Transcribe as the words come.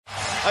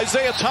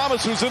Isaiah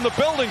Thomas, who's in the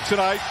building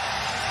tonight,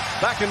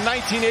 back in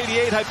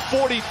 1988 had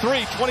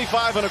 43,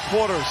 25 and a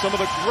quarter. Some of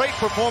the great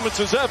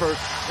performances ever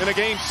in a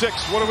Game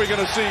 6. What are we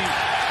going to see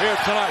here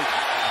tonight?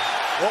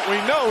 What we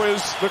know is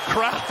the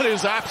crowd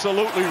is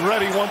absolutely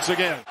ready once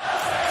again.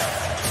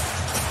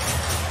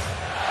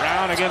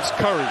 Brown against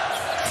Curry.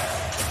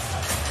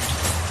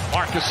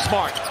 Marcus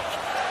Smart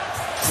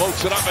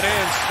floats it up and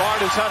in. Smart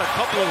has had a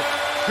couple of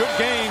good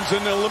games in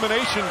the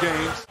elimination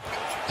games.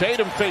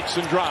 Tatum fakes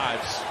and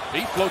drives.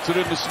 He floats it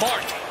into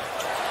Smart.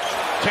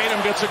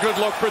 Tatum gets a good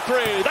look for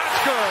three.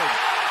 That's good.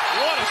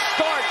 What a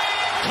start.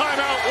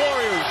 Timeout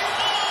Warriors.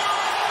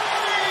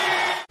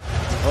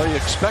 Well, you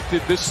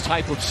expected this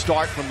type of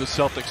start from the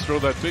Celtics. Throw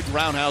that big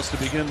roundhouse to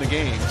begin the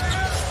game.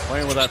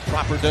 Playing with that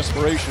proper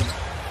desperation.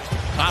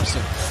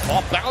 Thompson,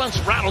 off balance,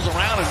 rattles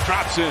around and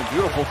drops in.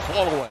 Beautiful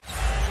fall away.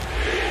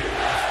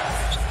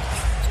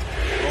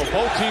 Well,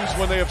 both teams,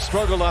 when they have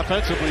struggled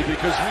offensively,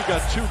 because we've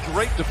got two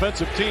great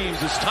defensive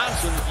teams, as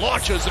Thompson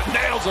launches and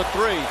nails a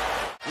three.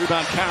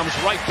 Rebound comes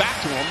right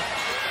back to him.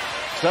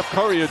 Steph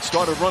Curry had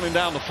started running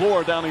down the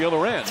floor down the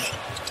other end.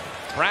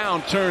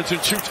 Brown turns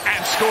and shoots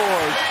and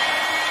scores.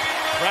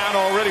 Brown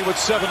already with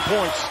 7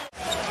 points.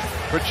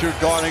 Pritchard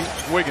guarding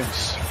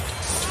Wiggins.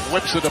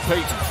 Whips it to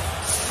Payton.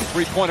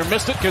 Three-pointer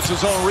missed it, gets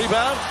his own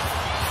rebound.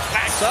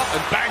 Backs up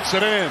and banks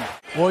it in.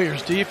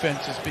 Warriors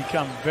defense has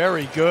become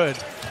very good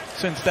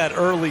since that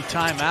early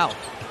timeout.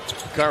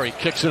 Curry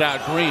kicks it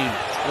out. Green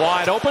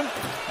wide open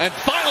and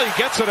finally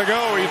gets it to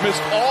go. He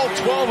missed all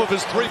 12 of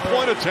his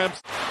three-point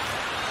attempts.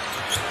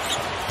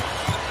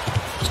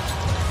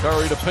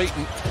 Curry to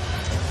Payton.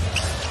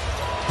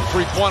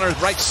 Three-pointer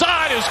right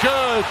side is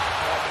good.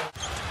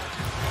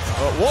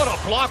 But what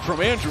a block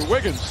from Andrew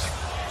Wiggins.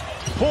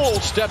 Poole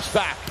steps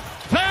back.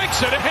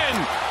 Banks it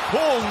in.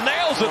 Poole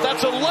nails it.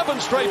 That's 11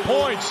 straight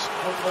points.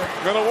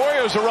 And the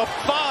Warriors are up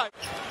 5.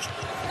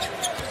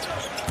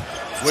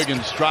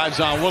 Wiggins drives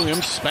on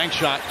Williams. Bank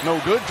shot,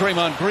 no good.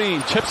 Draymond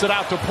Green tips it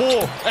out to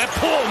Poole. And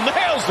Poole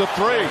nails the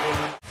three.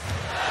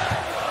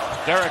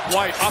 Derek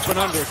White up and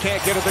under.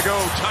 Can't get it to go.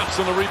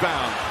 Thompson the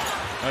rebound.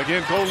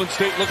 Again, Golden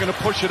State looking to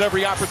push at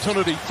every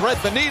opportunity. Thread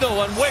the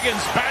needle, and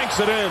Wiggins banks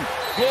it in.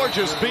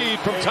 Gorgeous speed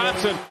from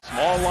Thompson.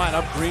 Small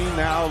lineup. Green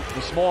now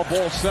the small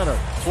ball center.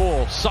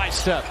 Poole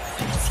sidestep.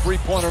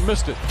 Three-pointer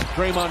missed it.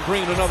 Draymond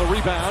Green another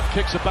rebound.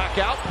 Kicks it back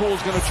out.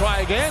 Poole's going to try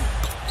again.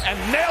 And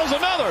nails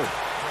another.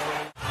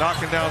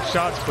 Knocking down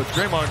shots, but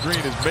Draymond Green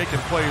is making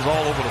plays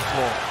all over the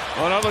floor.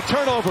 Another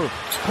turnover.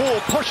 Poole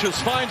pushes,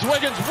 finds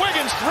Wiggins.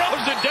 Wiggins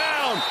throws it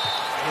down.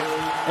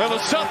 And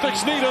the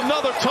Celtics need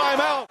another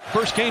timeout.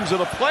 First games of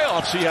the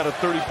playoffs, he had a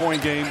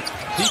 30-point game.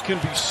 He can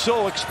be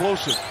so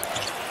explosive.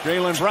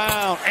 Jaylen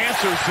Brown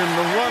answers, and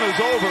the run is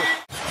over.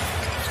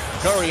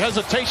 Curry,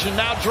 hesitation,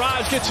 now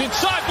drives, gets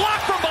inside,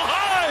 blocked from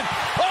behind.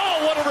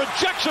 Oh, what a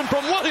rejection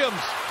from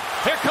Williams.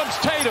 Here comes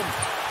Tatum.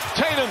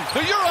 Tatum,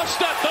 the Euro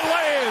step, the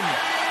lay-in.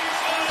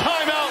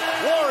 Timeout,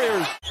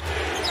 Warriors.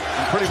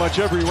 In pretty much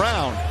every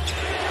round.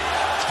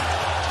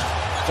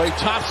 Klay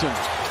Thompson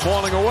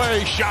falling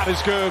away. Shot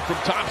is good from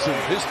Thompson.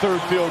 His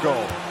third field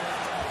goal.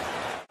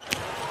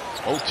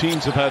 Both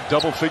teams have had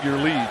double-figure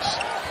leads.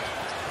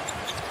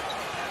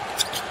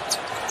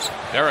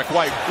 Derek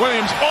White.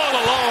 Williams all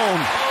alone.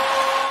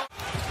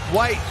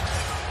 White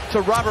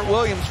to Robert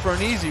Williams for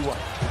an easy one.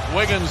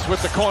 Wiggins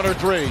with the corner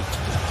three.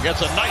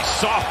 Gets a nice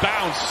soft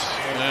bounce.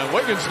 And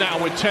Wiggins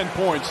now with 10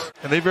 points.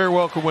 And they very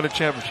well could win a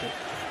championship.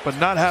 But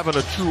not having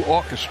a true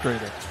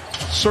orchestrator.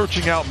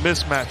 Searching out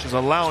mismatches.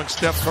 Allowing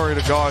Steph Curry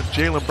to guard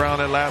Jaylen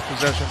Brown at last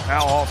possession.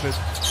 Al Horford.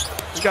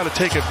 You got to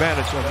take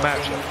advantage of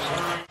matchups.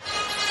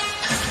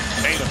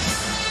 Tatum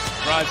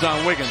drives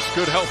on Wiggins.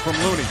 Good help from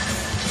Looney.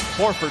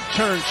 Horford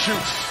turns,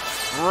 shoots.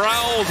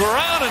 Rolls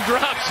around and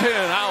drops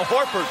in. Al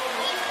Horford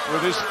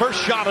with his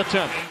first shot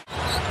attempt.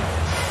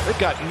 They've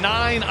got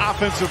 9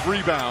 offensive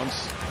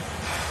rebounds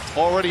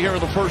already here in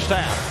the first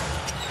half.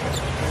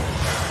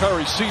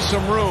 Curry sees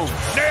some room,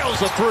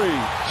 nails a three.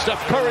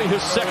 Steph Curry,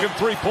 his second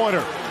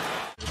three-pointer.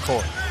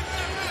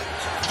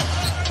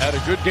 Had a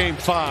good game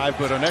 5,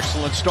 but an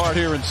excellent start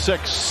here in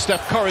 6.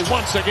 Steph Curry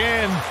once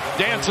again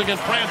dancing and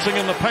prancing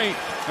in the paint.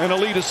 And a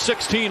lead is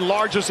 16,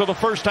 largest of the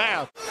first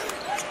half.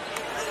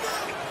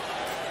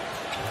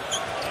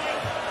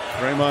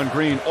 Draymond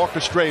Green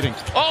orchestrating.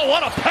 Oh,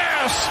 what a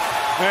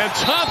pass! And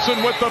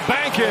Thompson with the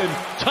bank in.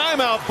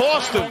 Timeout,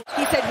 Boston.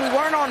 He said we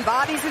weren't on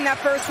bodies in that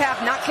first half,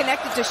 not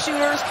connected to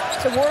shooters.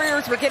 The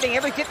Warriors were getting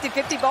every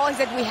 50-50 ball. He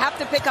said we have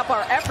to pick up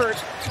our effort.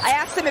 I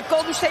asked him if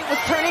Golden State was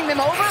turning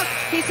them over.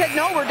 He said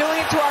no, we're doing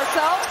it to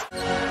ourselves.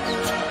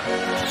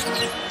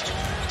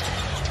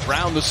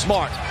 Brown to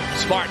Smart.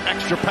 Smart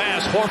extra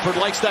pass. Horford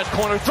likes that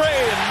corner three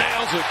and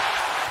nails it.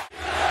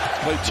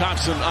 Klay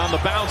Thompson on the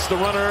bounce. The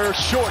runner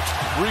short.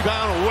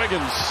 Rebound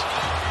Wiggins.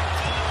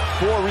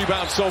 4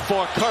 rebounds so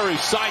far. Curry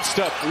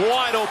sidestep.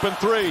 Wide open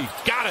three.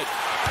 Got it.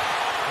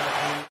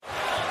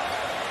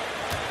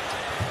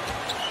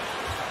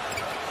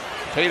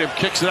 Tatum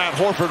kicks it out.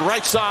 Horford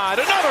right side.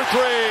 Another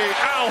three.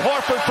 Al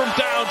Horford from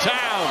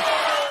downtown.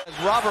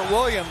 As Robert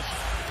Williams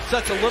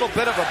sets a little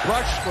bit of a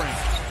brush screen.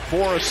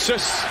 4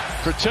 assists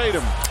for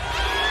Tatum.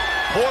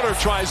 Porter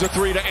tries a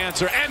 3 to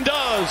answer, and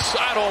does.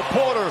 Otto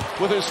Porter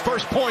with his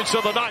first points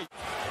of the night.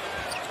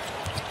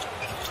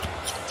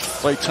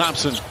 Klay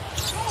Thompson.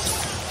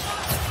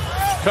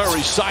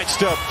 Curry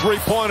sidestep,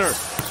 3-pointer.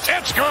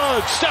 It's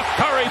good. Steph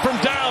Curry from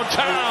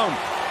downtown.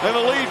 And the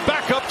lead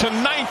back up to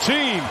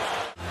 19.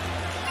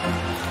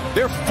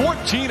 They're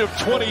 14 of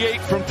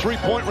 28 from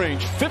 3-point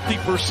range.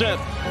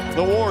 50%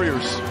 the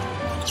Warriors.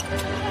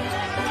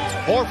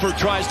 Horford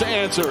tries to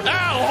answer.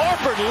 Al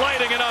Horford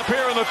lighting it up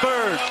here in the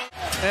third.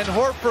 And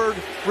Horford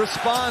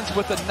responds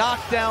with a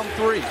knockdown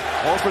 3.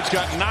 Horford's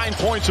got 9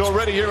 points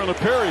already here in the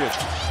period.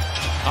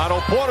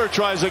 Otto Porter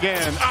tries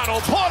again. Otto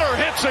Porter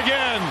hits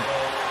again.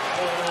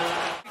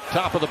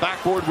 Top of the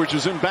backboard, which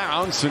is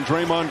inbounds, and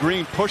Draymond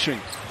Green pushing.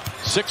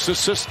 6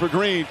 assists for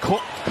Green.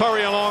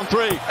 Curry a long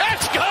 3.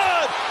 It's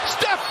good!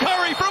 Steph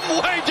Curry from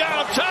way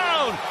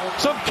downtown.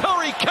 Some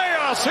Curry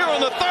chaos here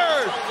in the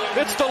third.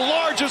 It's the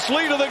largest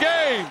lead of the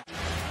game.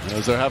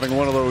 As they're having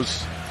one of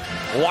those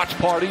watch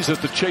parties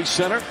at the Chase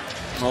Center,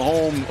 the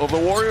home of the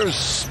Warriors.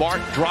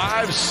 Smart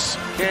drives.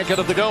 Can't get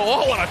it to go.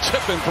 Oh, what a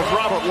tip-in from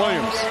Robert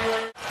Williams.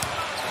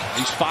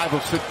 He's 5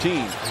 of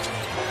 15.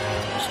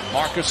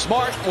 Marcus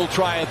Smart will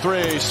try a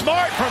 3.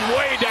 Smart from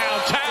way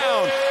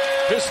downtown.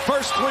 His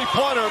first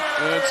 3-pointer.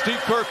 And Steve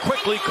Kerr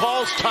quickly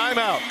calls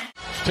timeout.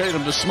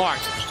 Tatum to Smart.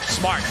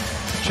 Smart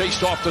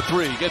chased off the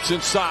 3. Gets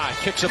inside.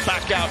 Kicks it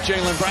back out.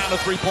 Jaylen Brown a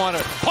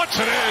 3-pointer. Puts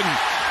it in.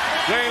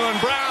 Jaylen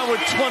Brown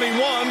with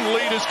 21.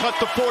 Lead is cut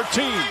to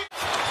 14.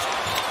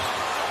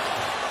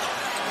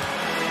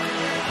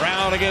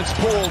 Brown against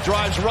Poole.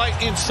 Drives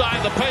right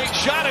inside the paint.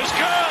 Shot is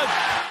good.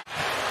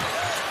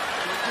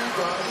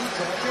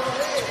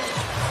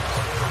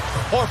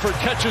 Horford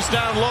catches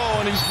down low,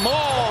 and he's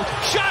mauled.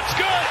 Shot's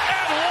good,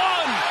 and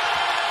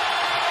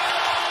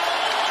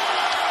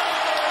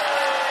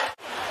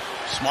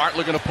 1. Smart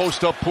looking to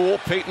post up Poole.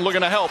 Payton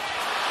looking to help.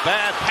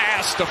 Bad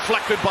pass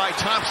deflected by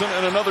Thompson,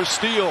 and another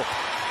steal.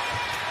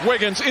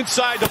 Wiggins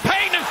inside the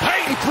paint, and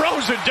Payton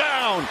throws it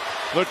down.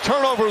 The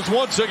turnover is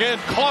once again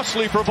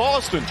costly for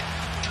Boston.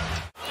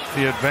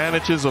 The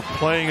advantages of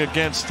playing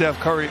against Steph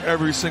Curry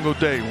every single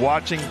day.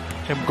 Watching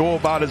him go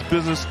about his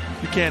business,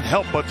 you can't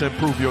help but to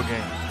improve your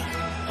game.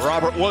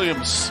 Robert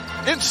Williams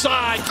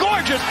inside,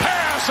 gorgeous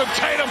pass, and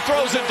Tatum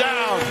throws it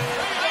down.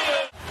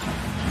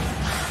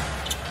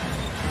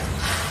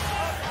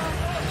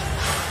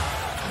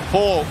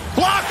 Poole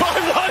blocked by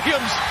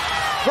Williams,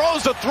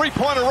 throws a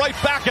 3-pointer right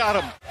back at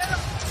him.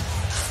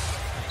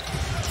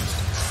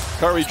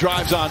 Curry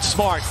drives on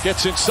Smart,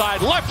 gets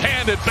inside,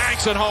 left-handed,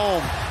 banks it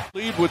home.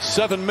 Lead with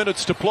 7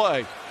 minutes to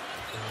play.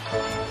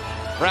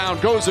 Brown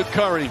goes at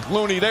Curry.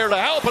 Looney there to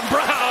help, and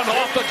Brown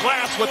off the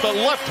glass with the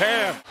left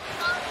hand.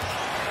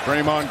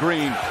 Draymond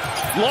Green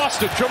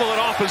lost it, dribbled it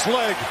off his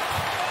leg.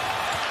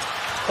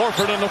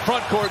 Horford in the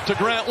front court to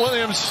Grant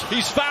Williams.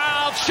 He's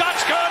fouled.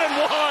 Shot's good, and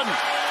 1.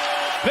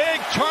 Big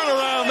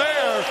turnaround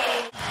there.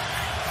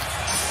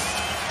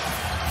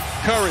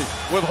 Curry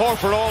with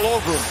Horford all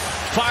over him.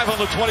 5 on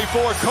the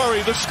 24.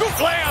 Curry, the scoop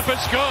layup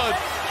is good.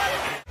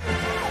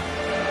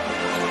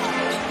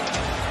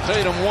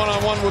 Tatum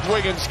one-on-one with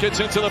Wiggins, gets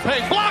into the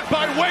paint, blocked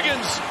by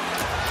Wiggins.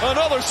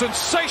 Another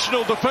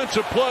sensational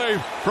defensive play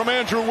from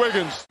Andrew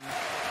Wiggins.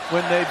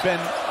 When they've been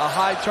a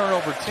high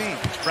turnover team.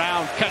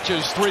 Brown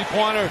catches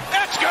 3-pointer.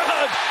 That's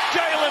good!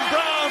 Jaylen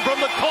Brown from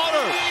the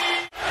corner.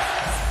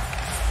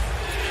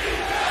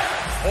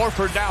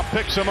 Horford now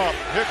picks him up.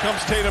 Here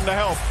comes Tatum to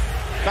help.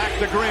 Back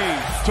to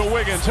Green, to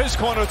Wiggins, his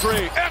corner 3.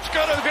 It's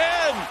good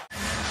again!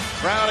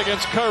 Brown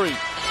against Curry.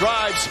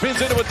 Drives,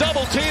 spins into a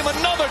double team,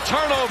 another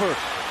turnover.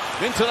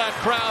 Into that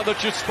crowd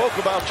that you spoke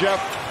about,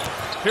 Jeff.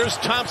 Here's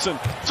Thompson.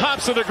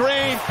 Thompson to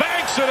Green,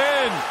 banks it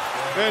in.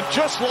 And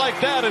just like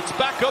that, it's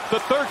back up to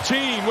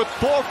 13 with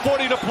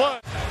 4:40 to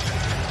play.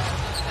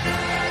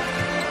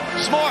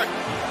 Smart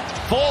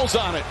falls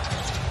on it.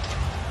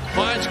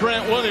 Finds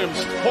Grant Williams.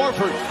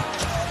 Horford.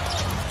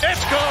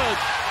 It's good.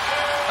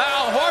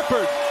 Al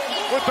Horford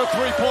with the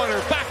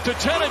 3-pointer. Back to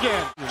 10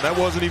 again. That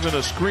wasn't even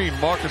a screen.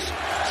 Marcus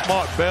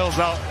Smart bails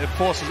out and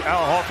forces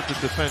Al Horford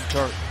to defend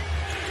Curry.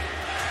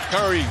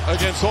 Curry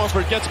against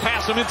Horford, gets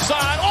past him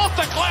inside, off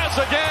the glass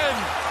again.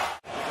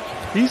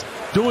 He's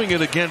doing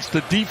it against the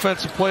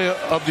defensive player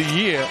of the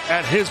year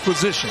at his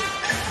position.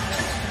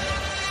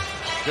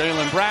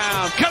 Jaylen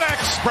Brown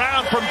connects.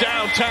 Brown from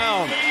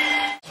downtown.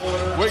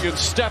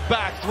 Wiggins step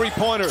back,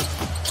 3-pointer.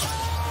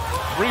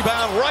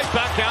 Rebound right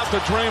back out to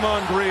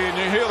Draymond Green.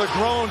 You hear the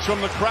groans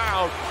from the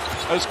crowd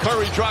as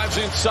Curry drives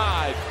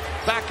inside.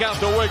 Back out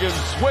to Wiggins.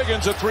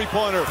 Wiggins a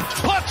 3-pointer.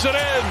 Puts it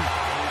in.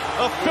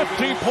 A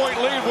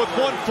 15-point lead with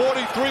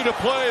 1:43 to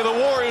play. The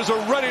Warriors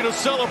are ready to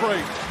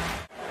celebrate.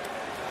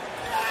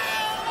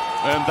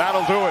 And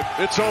that'll do it.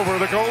 It's over.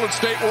 The Golden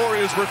State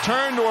Warriors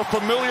return to a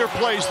familiar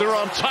place. They're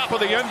on top of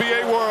the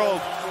NBA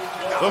world.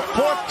 The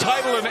 4th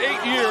title in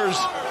 8 years.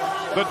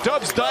 The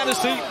Dubs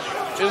dynasty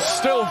is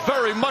still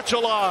very much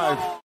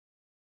alive.